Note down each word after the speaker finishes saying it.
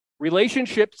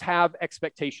Relationships have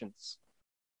expectations.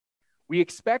 We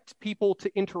expect people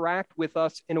to interact with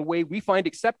us in a way we find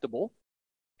acceptable,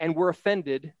 and we're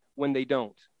offended when they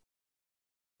don't.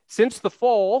 Since the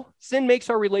fall, sin makes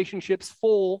our relationships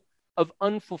full of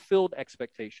unfulfilled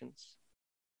expectations.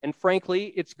 And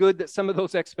frankly, it's good that some of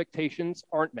those expectations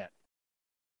aren't met.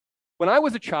 When I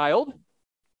was a child,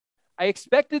 I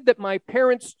expected that my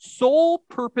parents' sole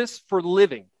purpose for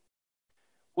living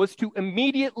was to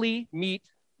immediately meet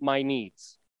my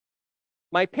needs.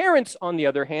 My parents, on the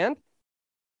other hand,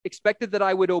 expected that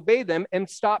I would obey them and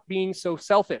stop being so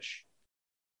selfish.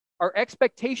 Our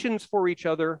expectations for each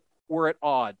other were at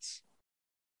odds.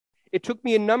 It took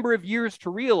me a number of years to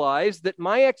realize that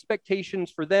my expectations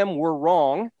for them were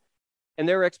wrong and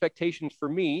their expectations for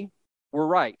me were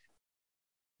right.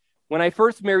 When I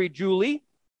first married Julie,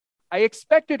 I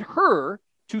expected her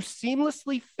to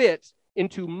seamlessly fit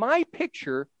into my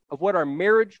picture of what our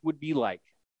marriage would be like.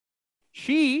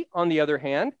 She, on the other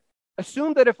hand,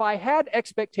 assumed that if I had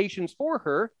expectations for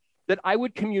her, that I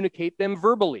would communicate them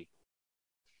verbally,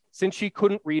 since she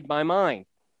couldn't read my mind.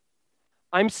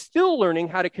 I'm still learning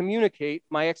how to communicate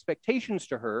my expectations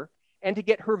to her and to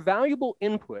get her valuable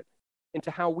input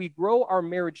into how we grow our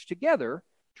marriage together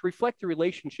to reflect the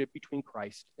relationship between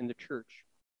Christ and the church.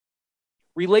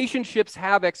 Relationships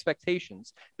have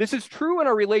expectations. This is true in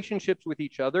our relationships with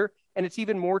each other, and it's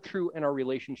even more true in our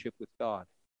relationship with God.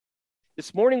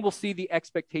 This morning, we'll see the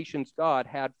expectations God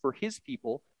had for his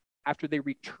people after they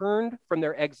returned from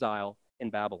their exile in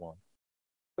Babylon.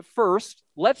 But first,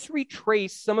 let's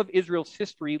retrace some of Israel's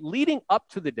history leading up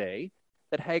to the day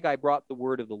that Haggai brought the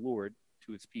word of the Lord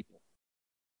to his people.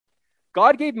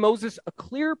 God gave Moses a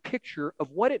clear picture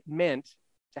of what it meant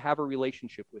to have a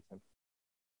relationship with him.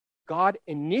 God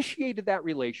initiated that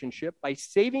relationship by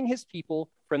saving his people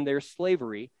from their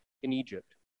slavery in Egypt.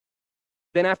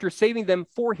 Then, after saving them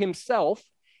for himself,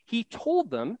 he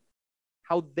told them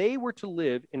how they were to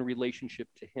live in relationship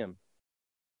to him.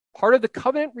 Part of the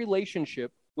covenant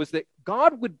relationship was that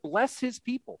God would bless his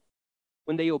people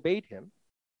when they obeyed him,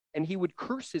 and he would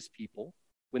curse his people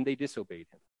when they disobeyed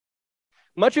him.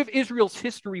 Much of Israel's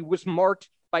history was marked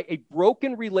by a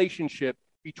broken relationship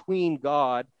between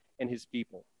God and his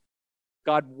people.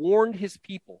 God warned his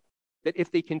people that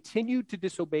if they continued to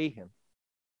disobey him,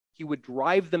 he would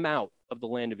drive them out of the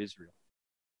land of Israel.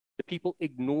 The people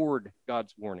ignored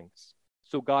God's warnings.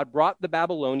 So God brought the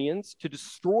Babylonians to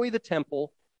destroy the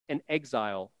temple and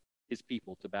exile his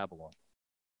people to Babylon.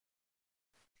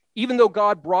 Even though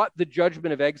God brought the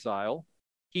judgment of exile,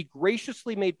 he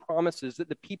graciously made promises that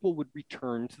the people would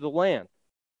return to the land.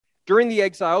 During the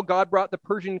exile, God brought the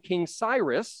Persian king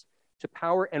Cyrus to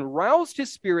power and roused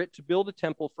his spirit to build a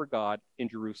temple for God in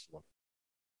Jerusalem.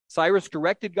 Cyrus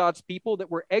directed God's people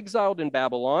that were exiled in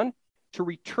Babylon to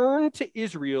return to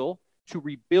Israel to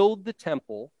rebuild the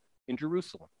temple in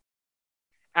Jerusalem.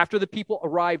 After the people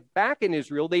arrived back in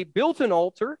Israel, they built an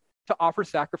altar to offer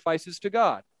sacrifices to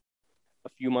God. A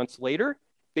few months later,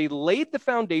 they laid the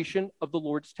foundation of the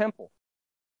Lord's temple.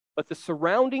 But the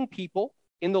surrounding people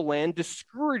in the land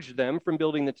discouraged them from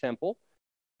building the temple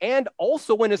and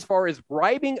also went as far as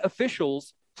bribing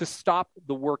officials to stop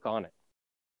the work on it.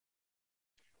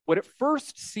 What at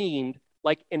first seemed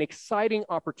like an exciting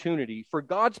opportunity for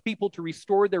God's people to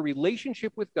restore their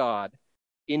relationship with God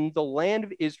in the land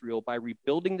of Israel by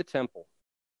rebuilding the temple,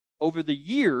 over the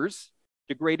years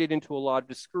degraded into a lot of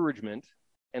discouragement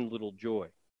and little joy.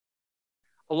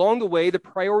 Along the way, the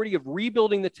priority of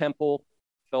rebuilding the temple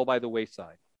fell by the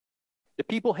wayside. The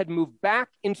people had moved back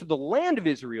into the land of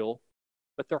Israel,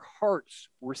 but their hearts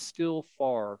were still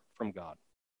far from God.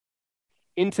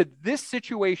 Into this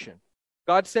situation,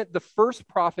 God sent the first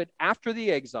prophet after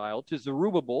the exile to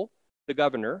Zerubbabel, the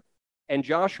governor, and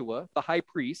Joshua, the high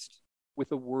priest,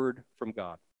 with a word from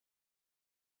God.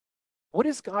 What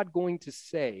is God going to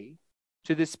say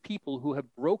to this people who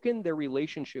have broken their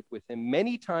relationship with him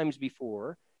many times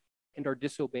before and are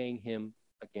disobeying him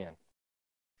again?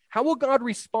 How will God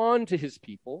respond to his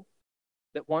people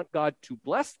that want God to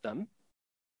bless them,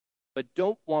 but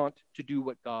don't want to do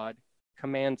what God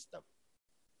commands them?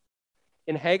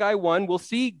 In Haggai 1, we'll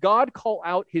see God call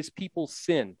out his people's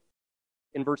sin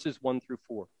in verses 1 through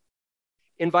 4.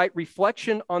 Invite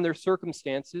reflection on their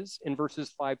circumstances in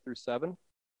verses 5 through 7.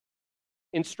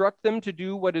 Instruct them to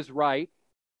do what is right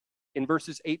in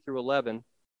verses 8 through 11,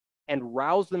 and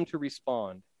rouse them to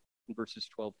respond in verses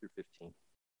 12 through 15.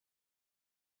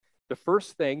 The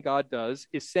first thing God does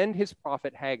is send his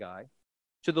prophet Haggai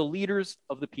to the leaders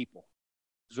of the people,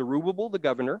 Zerubbabel the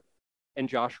governor and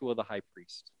Joshua the high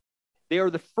priest. They are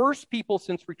the first people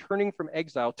since returning from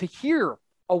exile to hear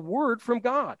a word from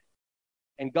God.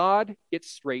 And God gets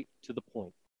straight to the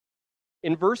point.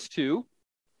 In verse 2,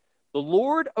 the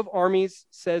Lord of armies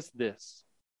says this: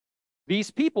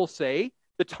 "These people say,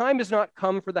 the time has not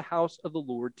come for the house of the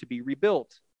Lord to be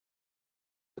rebuilt."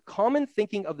 The common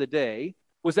thinking of the day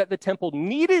was that the temple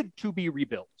needed to be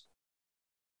rebuilt,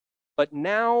 but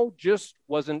now just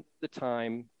wasn't the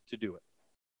time to do it.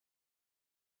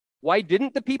 Why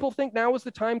didn't the people think now was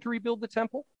the time to rebuild the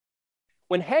temple?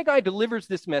 When Haggai delivers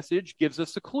this message, gives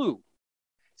us a clue,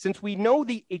 since we know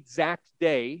the exact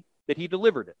day that he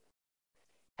delivered it.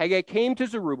 Haggai came to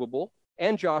Zerubbabel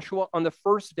and Joshua on the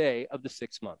first day of the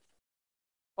 6th month.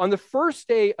 On the first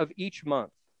day of each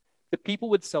month, the people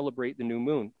would celebrate the new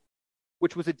moon,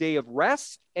 which was a day of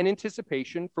rest and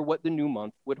anticipation for what the new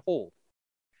month would hold.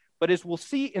 But as we'll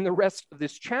see in the rest of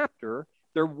this chapter,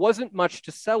 there wasn't much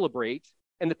to celebrate,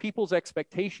 and the people's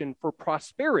expectation for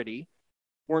prosperity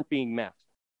weren't being met.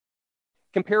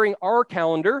 Comparing our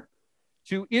calendar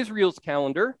to Israel's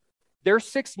calendar, their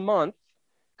 6th month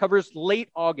covers late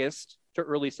August to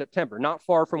early September, not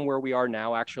far from where we are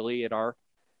now, actually, at our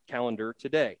calendar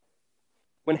today.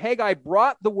 When Haggai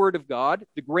brought the word of God,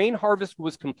 the grain harvest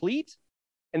was complete,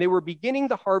 and they were beginning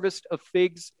the harvest of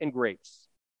figs and grapes.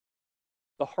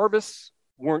 The harvests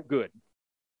weren't good.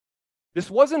 This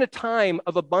wasn't a time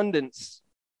of abundance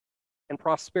and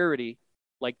prosperity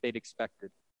like they'd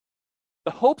expected.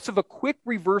 The hopes of a quick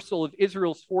reversal of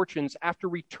Israel's fortunes after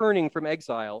returning from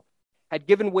exile had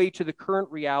given way to the current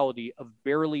reality of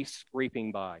barely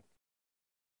scraping by.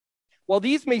 While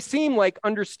these may seem like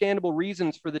understandable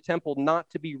reasons for the temple not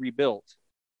to be rebuilt,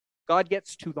 God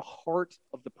gets to the heart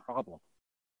of the problem.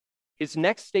 His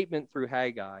next statement through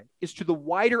Haggai is to the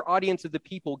wider audience of the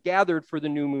people gathered for the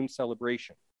new moon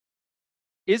celebration.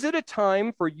 Is it a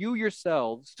time for you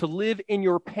yourselves to live in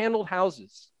your paneled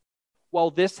houses while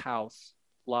this house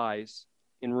lies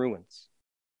in ruins?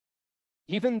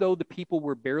 Even though the people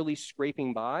were barely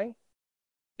scraping by,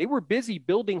 they were busy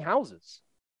building houses,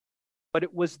 but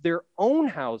it was their own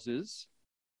houses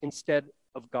instead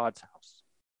of God's house.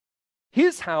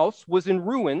 His house was in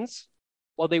ruins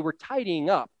while they were tidying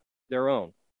up their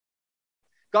own.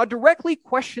 God directly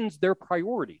questions their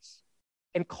priorities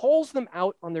and calls them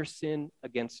out on their sin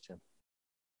against him.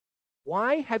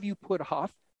 Why have you put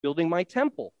off building my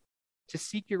temple to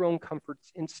seek your own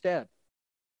comforts instead?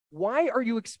 Why are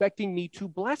you expecting me to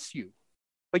bless you,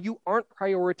 but you aren't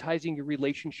prioritizing your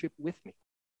relationship with me?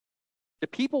 The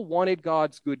people wanted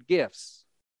God's good gifts,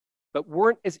 but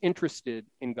weren't as interested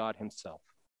in God himself.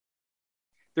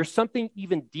 There's something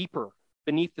even deeper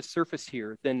beneath the surface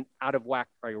here than out of whack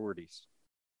priorities.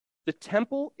 The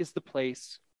temple is the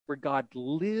place where God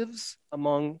lives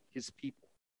among his people.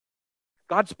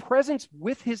 God's presence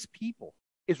with his people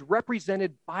is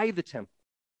represented by the temple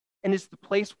and is the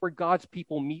place where God's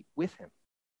people meet with him.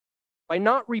 By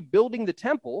not rebuilding the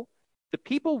temple, the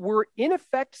people were in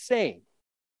effect saying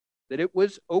that it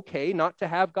was okay not to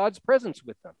have God's presence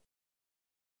with them.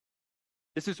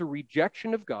 This is a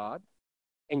rejection of God,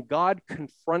 and God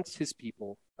confronts his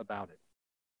people about it.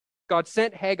 God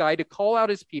sent Haggai to call out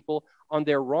his people on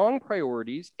their wrong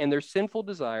priorities and their sinful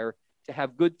desire to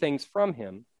have good things from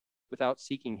him without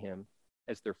seeking him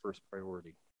as their first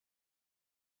priority.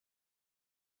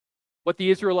 What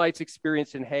the Israelites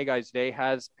experienced in Haggai's day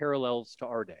has parallels to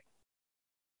our day.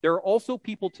 There are also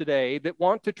people today that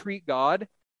want to treat God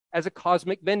as a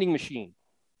cosmic vending machine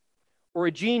or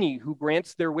a genie who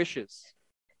grants their wishes.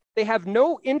 They have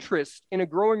no interest in a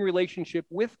growing relationship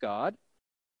with God,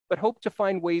 but hope to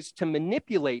find ways to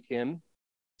manipulate him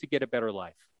to get a better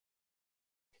life.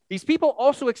 These people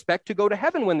also expect to go to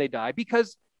heaven when they die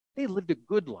because they lived a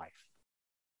good life.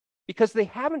 Because they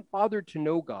haven't bothered to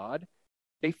know God,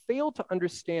 they fail to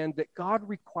understand that God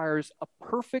requires a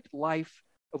perfect life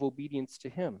of obedience to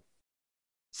him.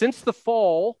 Since the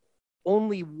fall,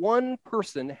 only one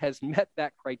person has met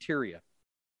that criteria,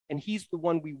 and he's the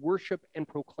one we worship and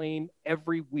proclaim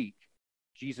every week,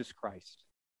 Jesus Christ.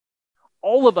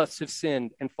 All of us have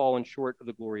sinned and fallen short of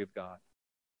the glory of God.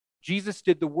 Jesus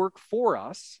did the work for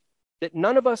us that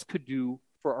none of us could do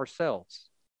for ourselves.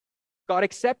 God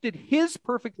accepted his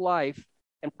perfect life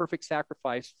and perfect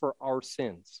sacrifice for our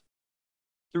sins.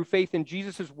 Through faith in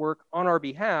Jesus' work on our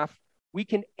behalf, we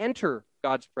can enter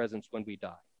God's presence when we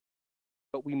die.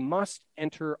 But we must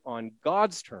enter on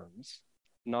God's terms,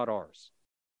 not ours.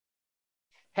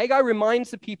 Haggai reminds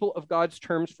the people of God's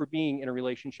terms for being in a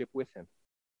relationship with him,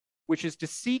 which is to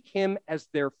seek him as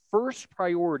their first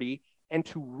priority and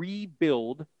to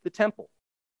rebuild the temple.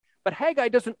 But Haggai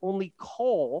doesn't only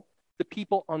call the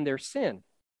people on their sin.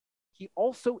 He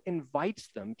also invites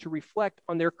them to reflect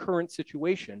on their current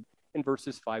situation in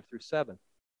verses 5 through 7.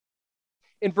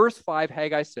 In verse 5,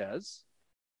 Haggai says,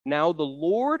 "Now the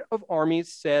Lord of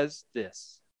armies says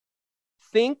this,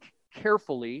 think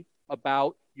carefully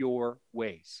about your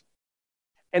ways."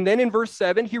 And then in verse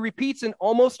 7, he repeats an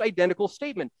almost identical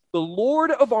statement. The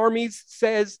Lord of armies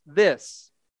says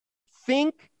this,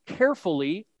 think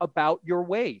carefully about your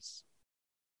ways.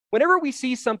 Whenever we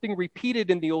see something repeated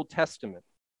in the Old Testament,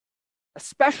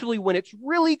 especially when it's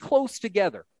really close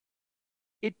together,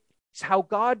 it's how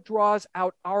God draws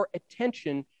out our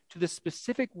attention to the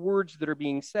specific words that are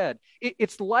being said.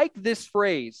 It's like this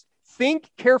phrase, think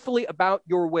carefully about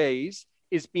your ways,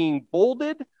 is being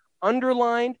bolded,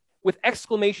 underlined, with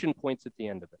exclamation points at the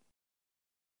end of it.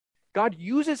 God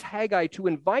uses Haggai to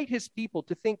invite his people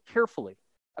to think carefully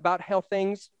about how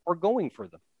things are going for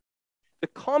them. The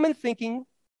common thinking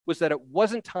was that it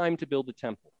wasn't time to build a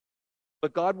temple,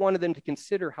 but God wanted them to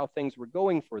consider how things were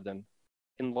going for them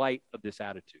in light of this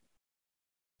attitude.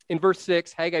 In verse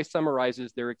 6, Haggai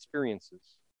summarizes their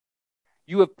experiences.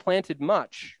 You have planted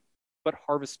much, but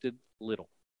harvested little.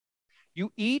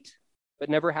 You eat, but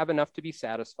never have enough to be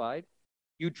satisfied.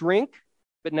 You drink,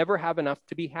 but never have enough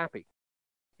to be happy.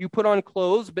 You put on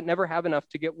clothes, but never have enough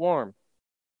to get warm.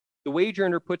 The wage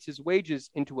earner puts his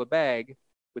wages into a bag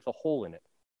with a hole in it.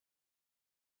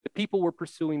 The people were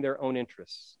pursuing their own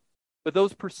interests, but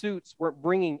those pursuits weren't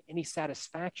bringing any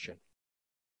satisfaction.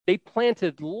 They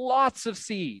planted lots of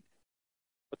seed,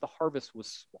 but the harvest was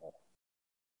small.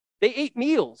 They ate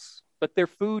meals, but their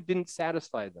food didn't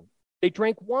satisfy them. They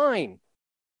drank wine,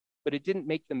 but it didn't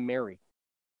make them merry.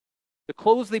 The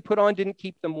clothes they put on didn't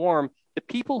keep them warm. The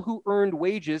people who earned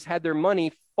wages had their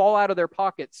money fall out of their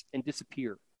pockets and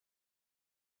disappear.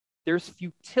 There's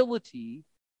futility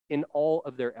in all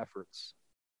of their efforts.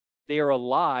 They are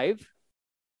alive,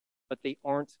 but they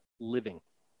aren't living.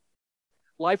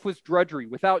 Life was drudgery,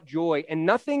 without joy, and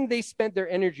nothing they spent their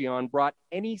energy on brought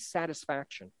any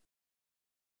satisfaction.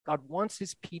 God wants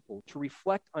his people to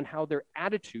reflect on how their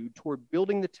attitude toward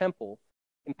building the temple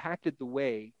impacted the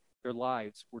way their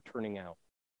lives were turning out.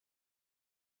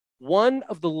 One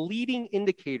of the leading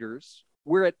indicators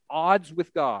we're at odds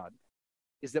with God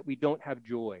is that we don't have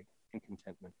joy and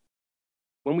contentment.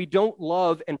 When we don't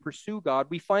love and pursue God,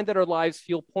 we find that our lives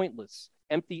feel pointless,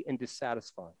 empty, and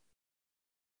dissatisfying.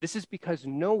 This is because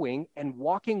knowing and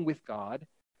walking with God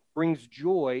brings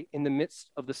joy in the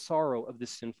midst of the sorrow of this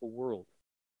sinful world.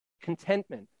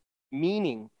 Contentment,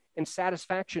 meaning, and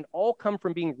satisfaction all come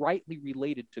from being rightly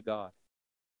related to God.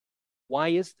 Why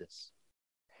is this?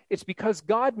 It's because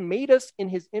God made us in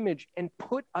his image and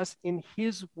put us in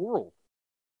his world.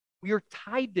 We are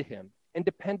tied to him and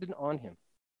dependent on him.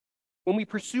 When we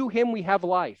pursue him, we have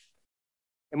life.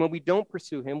 And when we don't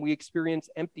pursue him, we experience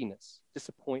emptiness,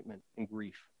 disappointment, and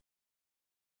grief.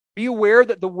 Be aware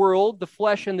that the world, the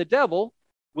flesh, and the devil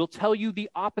will tell you the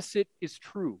opposite is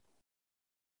true.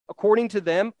 According to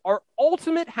them, our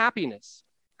ultimate happiness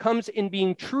comes in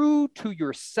being true to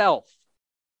yourself,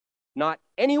 not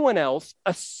anyone else,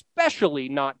 especially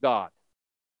not God.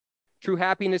 True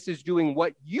happiness is doing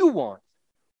what you want,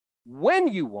 when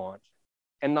you want,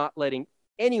 and not letting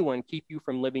anyone keep you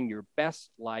from living your best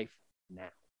life now.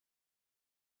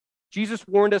 Jesus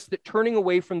warned us that turning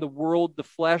away from the world, the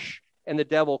flesh, and the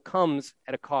devil comes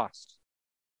at a cost.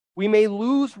 We may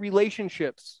lose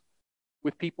relationships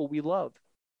with people we love.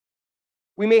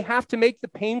 We may have to make the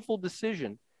painful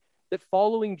decision that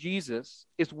following Jesus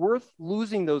is worth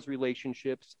losing those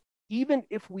relationships, even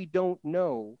if we don't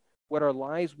know what our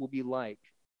lives will be like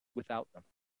without them.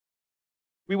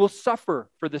 We will suffer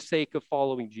for the sake of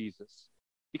following Jesus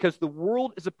because the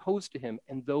world is opposed to him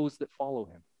and those that follow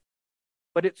him.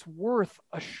 But it's worth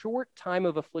a short time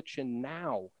of affliction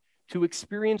now to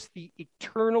experience the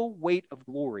eternal weight of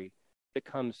glory that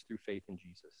comes through faith in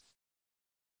Jesus.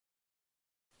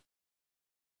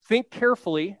 Think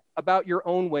carefully about your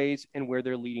own ways and where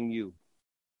they're leading you.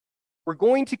 We're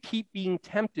going to keep being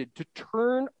tempted to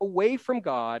turn away from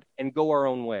God and go our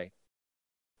own way.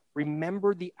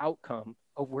 Remember the outcome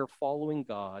of where following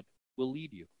God will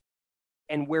lead you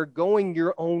and where going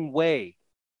your own way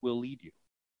will lead you.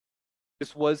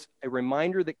 This was a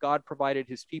reminder that God provided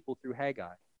his people through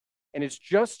Haggai, and it's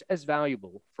just as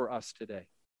valuable for us today.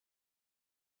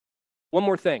 One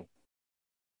more thing.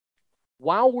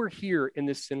 While we're here in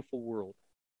this sinful world,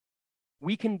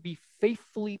 we can be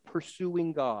faithfully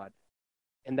pursuing God,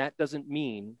 and that doesn't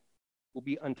mean we'll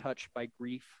be untouched by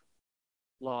grief,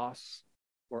 loss,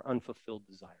 or unfulfilled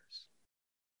desires.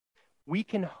 We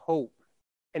can hope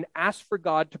and ask for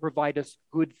God to provide us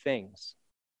good things,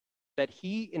 that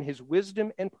he, in his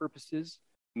wisdom and purposes,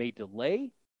 may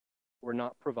delay or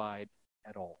not provide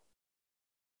at all.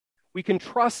 We can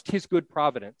trust his good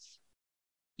providence,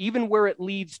 even where it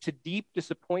leads to deep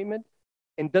disappointment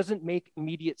and doesn't make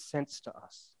immediate sense to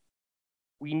us.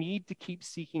 We need to keep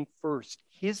seeking first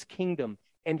his kingdom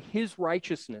and his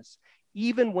righteousness,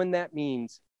 even when that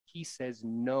means he says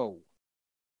no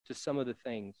to some of the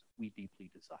things we deeply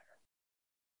desire.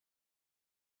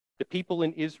 The people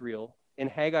in Israel in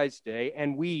Haggai's day,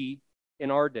 and we in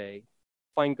our day,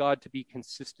 find God to be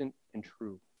consistent and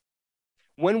true.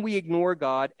 When we ignore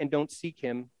God and don't seek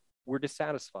him, we're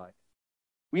dissatisfied.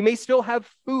 We may still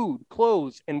have food,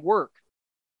 clothes, and work,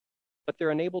 but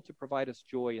they're unable to provide us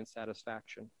joy and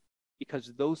satisfaction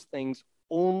because those things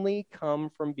only come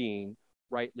from being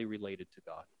rightly related to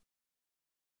God.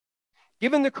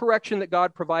 Given the correction that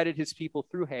God provided his people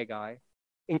through Haggai,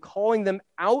 in calling them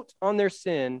out on their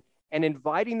sin and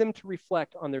inviting them to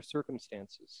reflect on their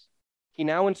circumstances, he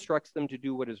now instructs them to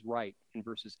do what is right in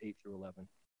verses 8 through 11.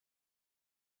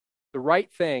 The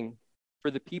right thing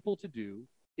for the people to do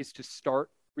is to start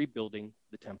rebuilding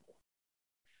the temple.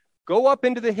 Go up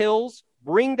into the hills,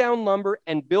 bring down lumber,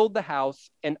 and build the house,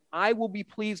 and I will be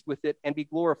pleased with it and be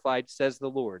glorified, says the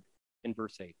Lord, in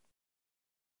verse 8.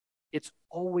 It's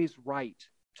always right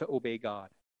to obey God.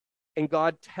 And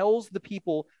God tells the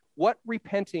people what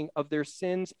repenting of their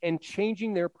sins and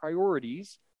changing their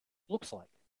priorities looks like.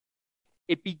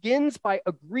 It begins by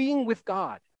agreeing with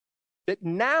God that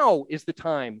now is the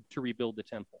time to rebuild the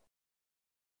temple,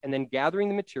 and then gathering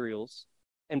the materials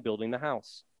and building the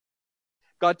house.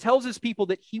 God tells his people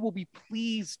that he will be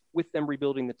pleased with them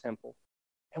rebuilding the temple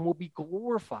and will be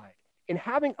glorified in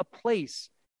having a place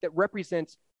that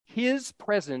represents his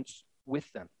presence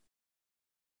with them.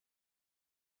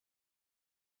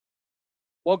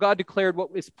 While God declared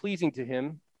what was pleasing to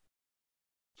him,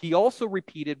 he also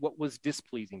repeated what was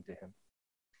displeasing to him.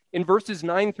 In verses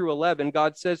 9 through 11,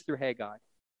 God says through Haggai,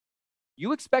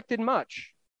 "You expected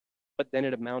much, but then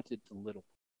it amounted to little.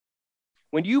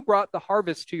 When you brought the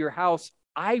harvest to your house,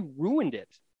 I ruined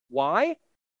it. Why?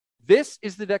 This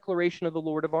is the declaration of the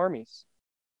Lord of armies.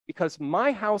 Because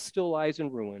my house still lies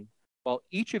in ruin, while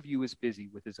each of you is busy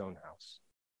with his own house.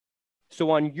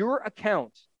 So on your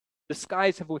account, the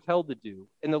skies have withheld the dew,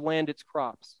 and the land its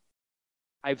crops.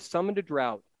 I have summoned a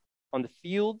drought on the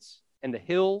fields and the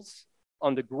hills,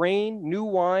 on the grain, new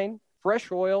wine,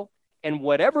 fresh oil, and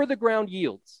whatever the ground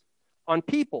yields, on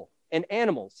people and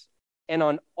animals, and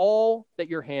on all that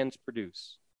your hands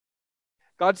produce."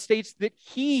 God states that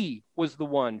he was the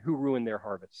one who ruined their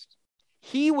harvest.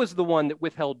 He was the one that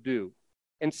withheld dew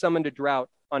and summoned a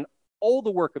drought on all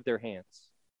the work of their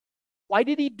hands. Why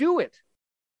did he do it?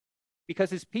 Because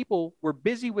his people were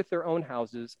busy with their own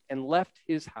houses and left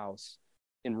his house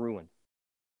in ruin.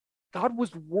 God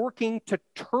was working to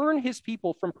turn his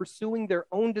people from pursuing their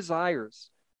own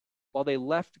desires while they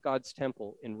left God's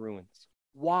temple in ruins.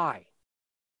 Why?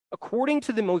 According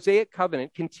to the Mosaic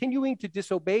covenant, continuing to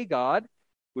disobey God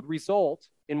would result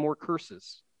in more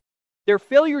curses. Their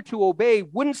failure to obey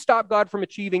wouldn't stop God from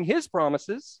achieving his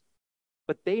promises,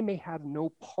 but they may have no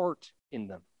part in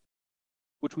them,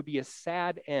 which would be a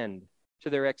sad end to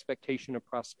their expectation of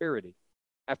prosperity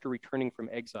after returning from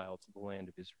exile to the land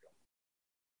of Israel.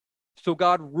 So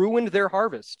God ruined their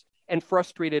harvest and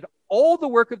frustrated all the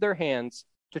work of their hands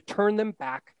to turn them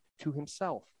back to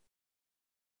himself.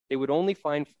 They would only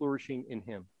find flourishing in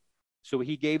him. So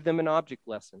he gave them an object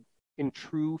lesson in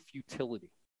true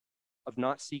futility of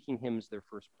not seeking him as their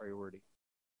first priority.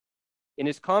 In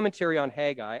his commentary on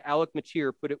Haggai, Alec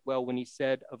Motyer put it well when he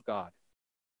said of God,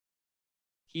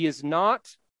 "He is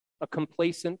not a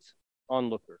complacent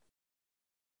onlooker.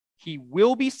 He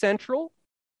will be central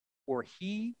or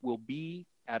he will be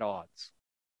at odds."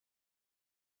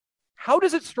 How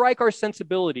does it strike our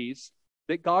sensibilities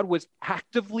that God was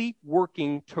actively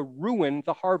working to ruin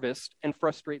the harvest and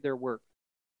frustrate their work?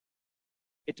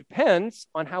 It depends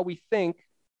on how we think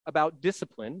about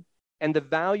discipline and the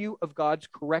value of God's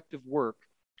corrective work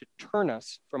to turn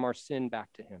us from our sin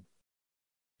back to him.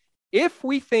 If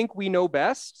we think we know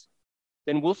best,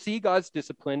 then we'll see God's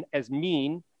discipline as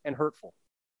mean and hurtful.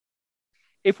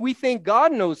 If we think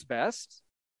God knows best,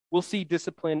 we'll see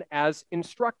discipline as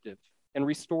instructive and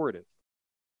restorative.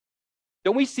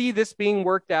 Don't we see this being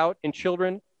worked out in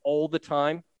children all the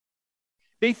time?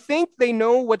 They think they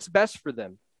know what's best for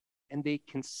them, and they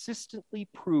consistently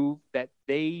prove that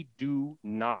they do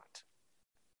not.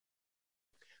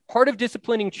 Part of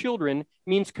disciplining children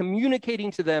means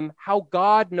communicating to them how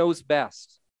God knows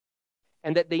best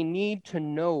and that they need to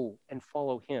know and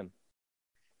follow him.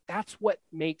 That's what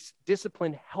makes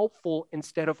discipline helpful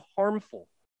instead of harmful.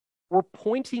 We're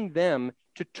pointing them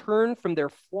to turn from their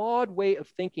flawed way of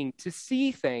thinking to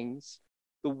see things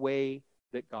the way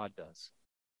that God does.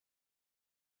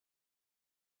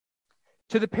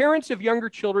 To the parents of younger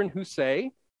children who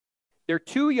say they're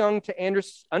too young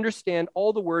to understand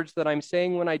all the words that I'm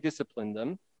saying when I discipline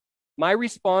them, my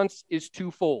response is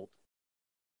twofold.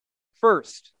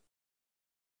 First,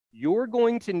 you're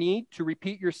going to need to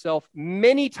repeat yourself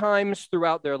many times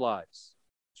throughout their lives.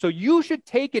 So you should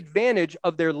take advantage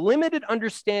of their limited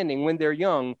understanding when they're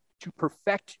young to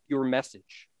perfect your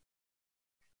message.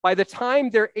 By the time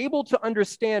they're able to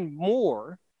understand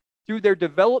more through their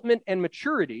development and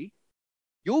maturity,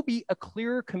 you'll be a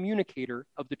clearer communicator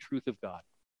of the truth of God.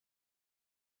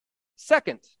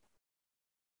 Second,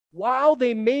 while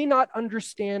they may not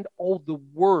understand all the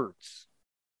words,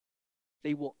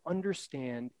 they will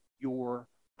understand your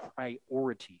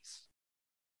priorities.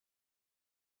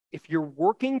 If you're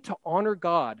working to honor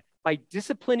God by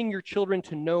disciplining your children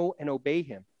to know and obey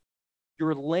Him,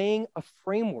 you're laying a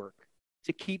framework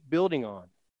to keep building on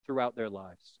throughout their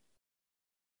lives.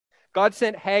 God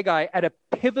sent Haggai at a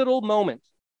pivotal moment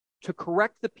to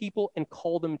correct the people and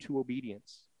call them to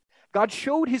obedience. God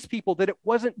showed His people that it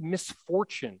wasn't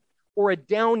misfortune or a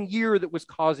down year that was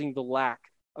causing the lack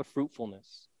of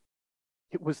fruitfulness.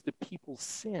 It was the people's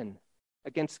sin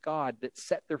against God that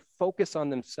set their focus on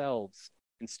themselves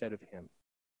instead of Him.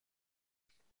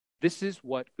 This is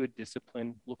what good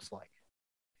discipline looks like.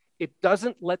 It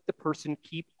doesn't let the person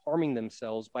keep harming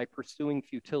themselves by pursuing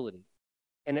futility,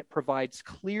 and it provides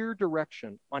clear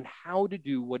direction on how to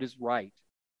do what is right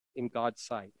in God's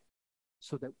sight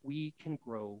so that we can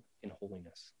grow in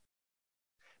holiness.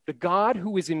 The God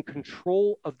who is in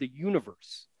control of the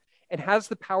universe and has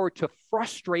the power to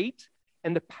frustrate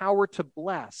and the power to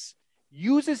bless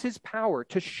uses His power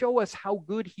to show us how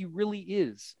good He really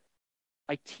is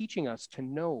by teaching us to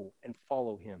know and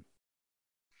follow Him.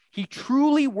 He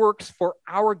truly works for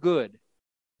our good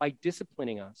by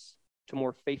disciplining us to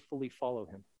more faithfully follow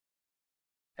Him.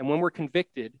 And when we're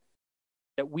convicted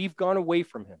that we've gone away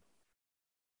from Him,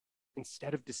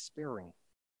 instead of despairing,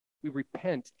 we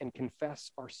repent and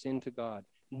confess our sin to God,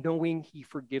 knowing He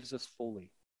forgives us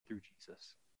fully through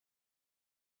Jesus.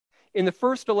 In the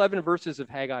first 11 verses of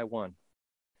Haggai 1,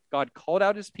 God called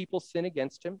out His people's sin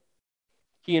against Him.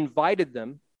 He invited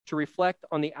them to reflect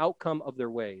on the outcome of their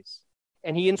ways,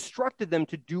 and He instructed them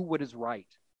to do what is right.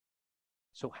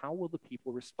 So how will the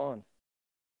people respond?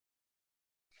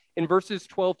 In verses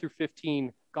 12 through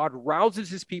 15, God rouses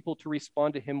His people to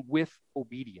respond to Him with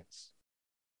obedience.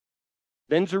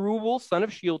 Then Zerubbabel, son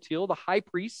of Shealtiel, the high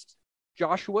priest,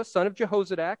 Joshua, son of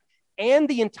Jehozadak, and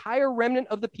the entire remnant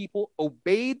of the people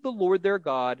obeyed the Lord their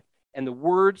God and the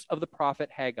words of the prophet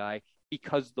Haggai,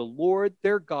 because the Lord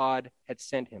their God had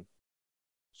sent him.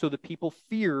 So the people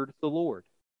feared the Lord.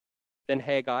 Then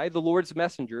Haggai, the Lord's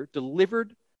messenger,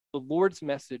 delivered the Lord's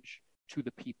message to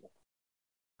the people.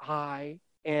 I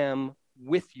am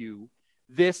with you.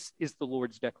 This is the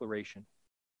Lord's declaration.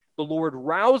 The Lord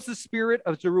roused the spirit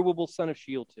of Zerubbabel, son of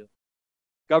Shealtiel,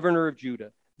 governor of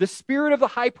Judah, the spirit of the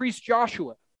high priest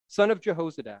Joshua, son of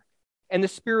Jehozadak, and the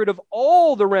spirit of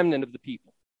all the remnant of the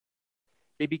people.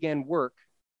 They began work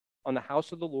on the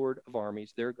house of the Lord of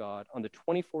armies, their God, on the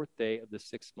 24th day of the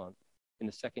 6th month in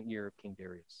the 2nd year of King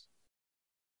Darius.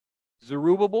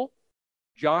 Zerubbabel,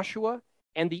 Joshua,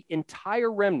 and the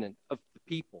entire remnant of the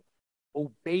people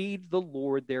obeyed the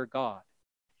Lord their God.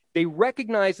 They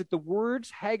recognized that the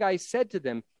words Haggai said to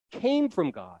them came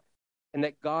from God and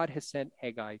that God has sent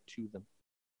Haggai to them.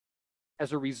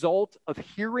 As a result of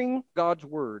hearing God's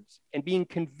words and being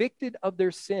convicted of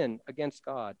their sin against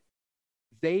God,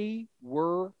 they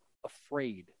were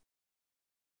afraid.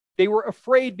 They were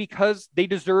afraid because they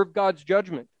deserved God's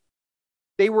judgment.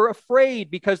 They were afraid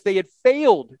because they had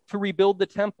failed to rebuild the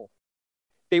temple.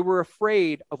 They were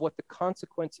afraid of what the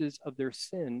consequences of their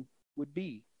sin would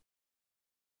be.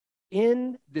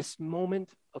 In this moment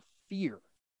of fear,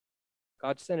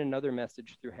 God sent another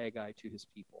message through Haggai to His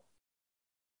people.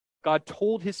 God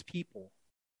told His people,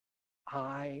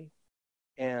 I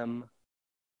am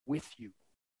with you.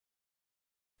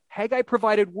 Haggai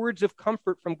provided words of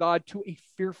comfort from God to a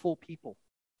fearful people.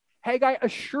 Haggai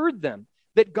assured them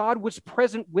that God was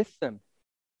present with them,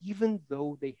 even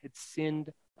though they had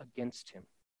sinned against Him.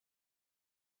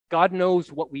 God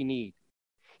knows what we need.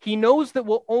 He knows that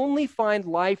we'll only find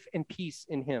life and peace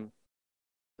in Him.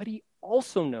 But He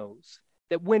also knows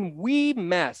that when we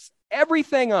mess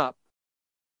everything up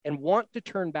and want to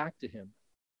turn back to Him,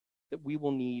 that we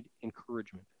will need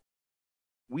encouragement.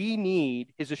 We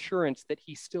need His assurance that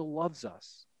He still loves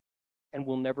us and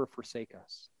will never forsake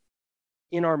us.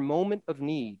 In our moment of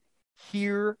need,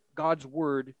 hear God's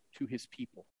word to His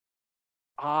people.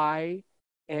 I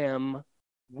am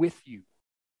with you.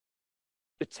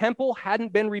 The temple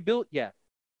hadn't been rebuilt yet,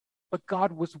 but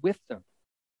God was with them.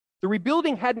 The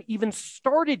rebuilding hadn't even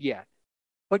started yet,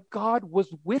 but God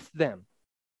was with them.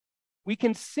 We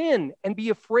can sin and be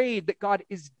afraid that God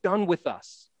is done with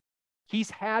us.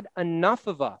 He's had enough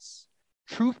of us.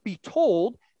 Truth be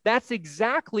told, that's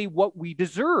exactly what we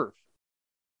deserve.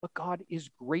 But God is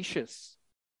gracious,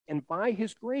 and by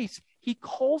his grace, he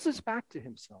calls us back to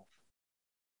himself.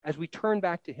 As we turn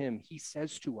back to him, he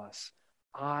says to us,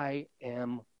 I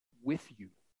am with you.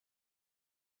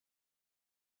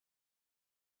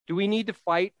 Do we need to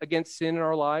fight against sin in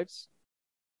our lives?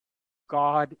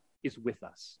 God is with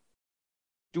us.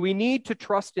 Do we need to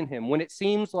trust in him when it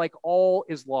seems like all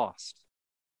is lost?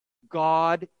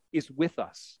 God is with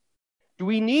us. Do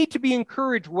we need to be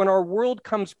encouraged when our world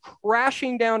comes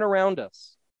crashing down around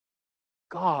us?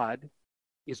 God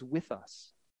is with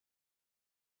us.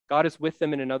 God is with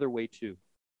them in another way too.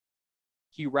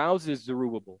 He rouses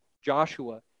Zerubbabel,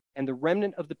 Joshua, and the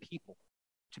remnant of the people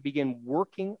to begin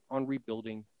working on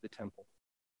rebuilding the temple.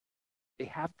 They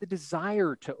have the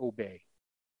desire to obey,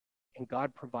 and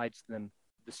God provides them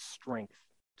the strength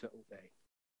to obey.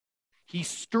 He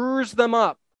stirs them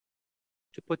up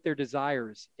to put their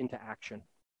desires into action,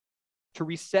 to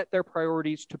reset their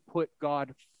priorities, to put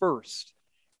God first,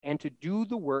 and to do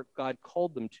the work God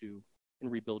called them to in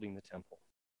rebuilding the temple.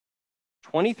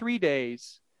 23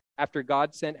 days after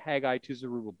God sent Haggai to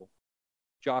Zerubbabel,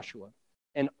 Joshua,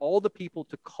 and all the people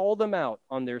to call them out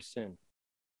on their sin,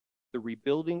 the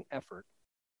rebuilding effort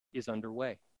is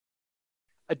underway.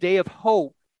 A day of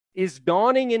hope is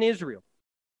dawning in Israel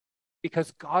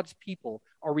because God's people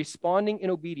are responding in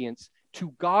obedience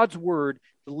to God's word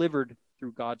delivered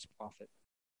through God's prophet.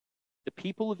 The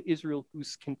people of Israel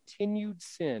whose continued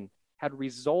sin had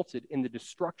resulted in the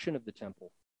destruction of the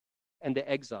temple and the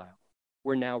exile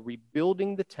were now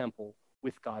rebuilding the temple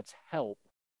with God's help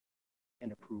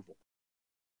and approval.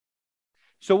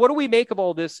 So what do we make of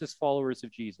all this as followers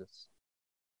of Jesus?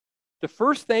 The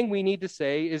first thing we need to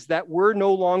say is that we're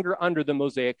no longer under the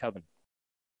Mosaic covenant,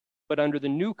 but under the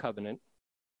new covenant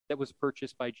that was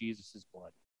purchased by Jesus'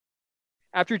 blood.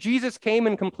 After Jesus came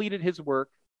and completed his work,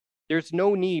 there's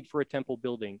no need for a temple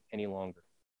building any longer.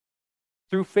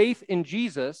 Through faith in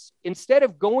Jesus, instead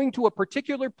of going to a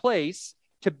particular place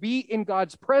to be in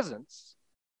God's presence,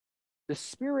 the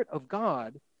Spirit of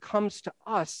God comes to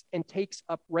us and takes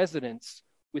up residence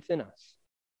within us.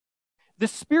 The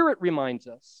Spirit reminds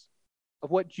us of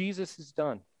what Jesus has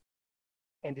done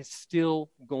and is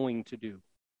still going to do.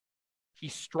 He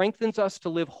strengthens us to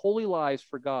live holy lives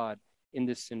for God in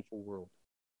this sinful world.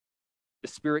 The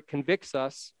Spirit convicts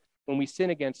us when we sin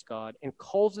against God and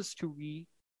calls us to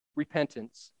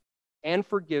repentance and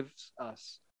forgives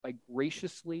us by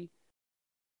graciously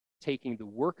taking the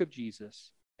work of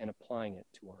Jesus and applying it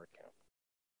to our account.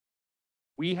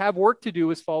 We have work to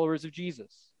do as followers of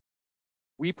Jesus.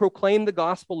 We proclaim the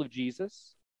gospel of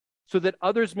Jesus so that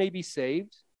others may be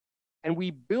saved, and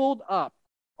we build up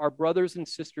our brothers and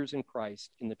sisters in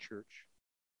Christ in the church.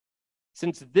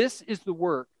 Since this is the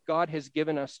work God has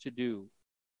given us to do,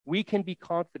 we can be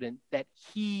confident that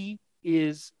he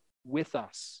is with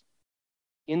us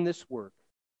in this work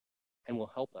and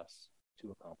will help us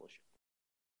to accomplish it.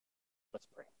 Let's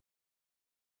pray.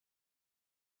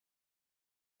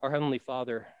 Our Heavenly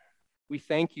Father, we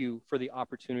thank you for the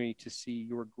opportunity to see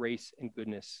your grace and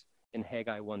goodness in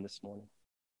Haggai 1 this morning.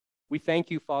 We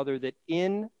thank you, Father, that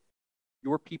in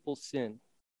your people's sin,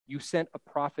 you sent a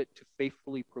prophet to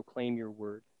faithfully proclaim your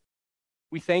word.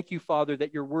 We thank you, Father,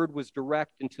 that your word was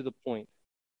direct and to the point.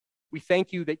 We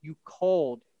thank you that you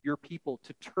called your people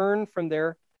to turn from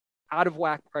their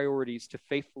out-of-whack priorities to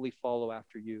faithfully follow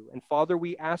after you. And Father,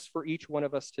 we ask for each one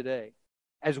of us today,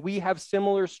 as we have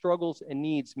similar struggles and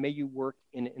needs, may you work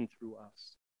in and through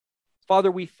us.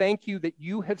 Father, we thank you that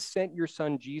you have sent your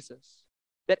son Jesus,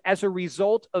 that as a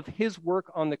result of his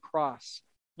work on the cross,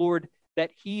 Lord,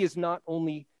 that he is not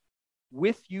only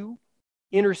with you,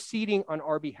 interceding on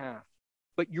our behalf,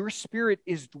 but your Spirit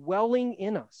is dwelling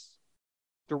in us,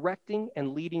 directing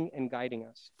and leading and guiding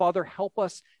us. Father, help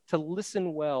us to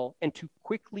listen well and to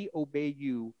quickly obey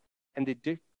you and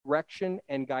the direction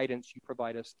and guidance you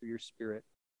provide us through your Spirit.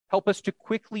 Help us to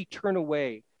quickly turn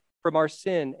away from our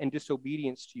sin and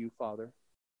disobedience to you, Father.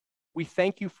 We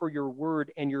thank you for your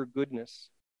word and your goodness.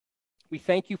 We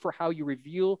thank you for how you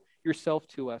reveal yourself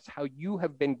to us, how you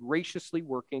have been graciously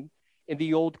working in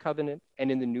the old covenant and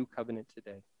in the new covenant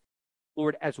today.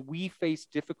 Lord, as we face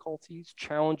difficulties,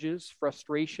 challenges,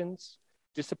 frustrations,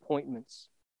 disappointments,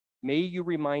 may you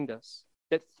remind us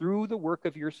that through the work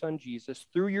of your Son Jesus,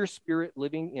 through your Spirit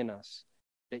living in us,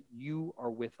 that you are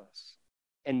with us.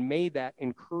 And may that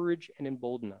encourage and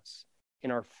embolden us in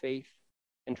our faith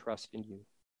and trust in you.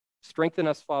 Strengthen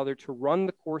us, Father, to run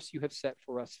the course you have set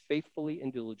for us faithfully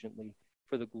and diligently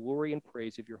for the glory and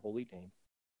praise of your holy name.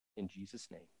 In Jesus'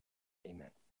 name, amen.